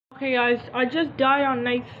Okay guys, I just died on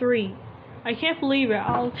night 3. I can't believe it.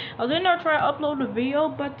 I was in there trying to upload a video,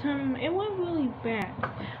 but it went really bad.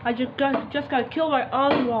 I just got killed by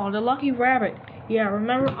Oswald, the lucky rabbit. Yeah,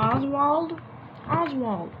 remember Oswald?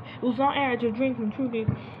 Oswald. It was not air to drink from Trudy.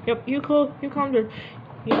 Yep, you come to.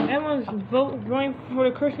 Yeah, everyone's voting for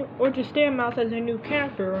the cursing or to stay mouse as their new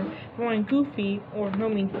character, or voting Goofy or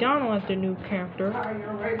Nomi Donald as their new character. Hi,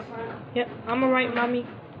 you're right, son? Yep, I'm alright, mommy.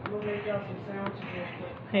 We'll make out some sandwiches real quick.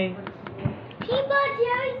 Hey. Peanut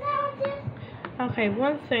jelly sandwiches? Okay,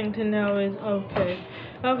 one thing to know is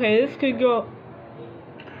okay, this could go.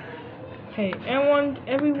 Hey, everyone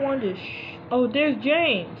just oh, there's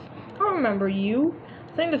James. I remember you.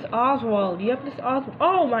 I think this Oswald. Yep, this Oswald.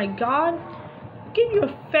 Oh my God. Get your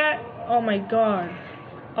fat. Oh my God.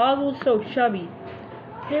 Oswald's so chubby.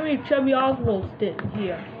 How many chubby Oswalds did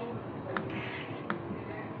here?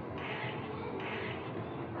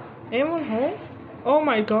 Anyone home? Oh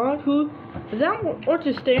my God. Who? Is that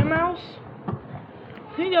Orchard Stay Mouse?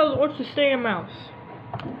 I think that was Orchard Stay Mouse.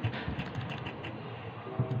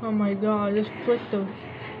 Oh my God. Just flick those.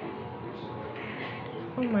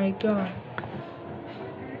 Oh my God.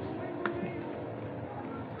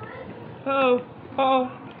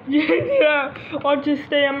 Oh, yeah, I'll just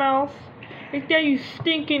stay a mouse. Is that you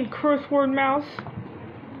stinking curse word mouse?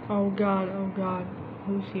 Oh God,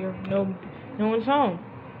 who's here? No one's home.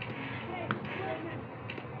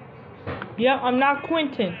 Yeah, I'm not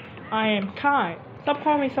Quentin. I am Kai. Stop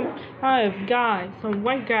calling me some kind of guy, some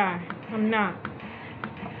white guy. I'm not.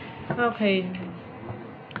 Okay.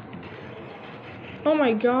 Oh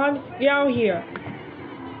my God, get out here.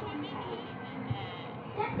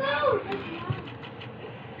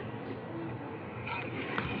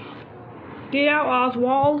 Get out,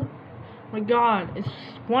 Oswald. Oh my God, it's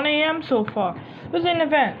 1 a.m. so far. There's an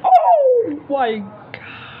event. Oh my God.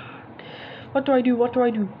 What do I do?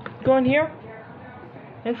 Go in here?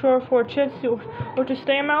 Make sure for a chance to or to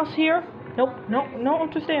stay a mouse here? Nope, no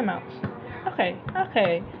to stay a mouse. Okay. Look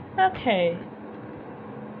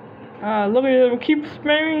at it, keep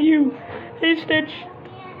spamming you. Hey Stitch.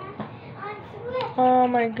 Oh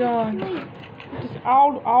my God. Just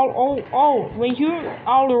oh. When you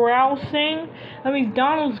all around sing, that means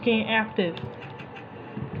Donald's getting active.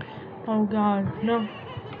 Oh God, no.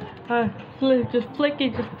 Just flick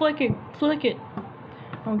it.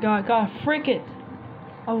 Oh God, frick it.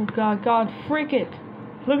 Oh God, frick it.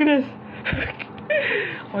 Look at this.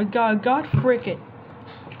 Oh my God, frick it.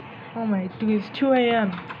 Oh my dude, it's 2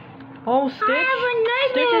 a.m. Oh, Stitch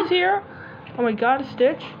is here. Oh my God,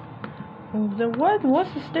 Stitch. Oh, then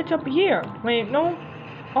what's the Stitch up here? Wait, no.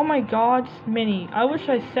 Oh my God, Minnie. I wish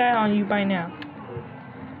I sat on you by now.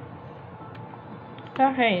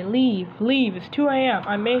 Okay, leave. It's 2 a.m.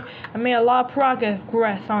 I made a lot of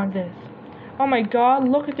progress on this. Oh my God,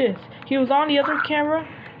 look at this. He was on the other camera.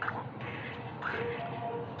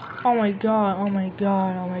 Oh my God.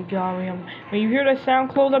 When you hear the sound,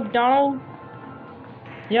 close up Donald.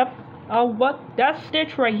 Yep. Oh, what? That's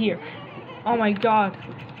Stitch right here. Oh my God.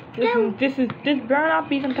 This better not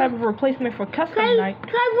be some type of replacement for custom night.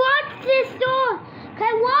 Can I watch this door? Can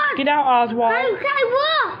I watch? Get out, Oswald. Can I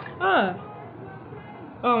walk?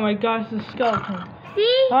 Oh my gosh, the skeleton.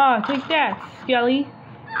 See? Take that, Skelly.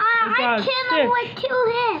 I killed him with 2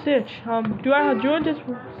 hits. Stitch, do I join this?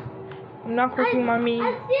 I'm not clicking my me.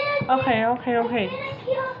 Okay.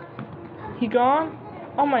 He gone?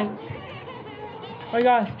 Oh my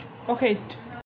God. Okay.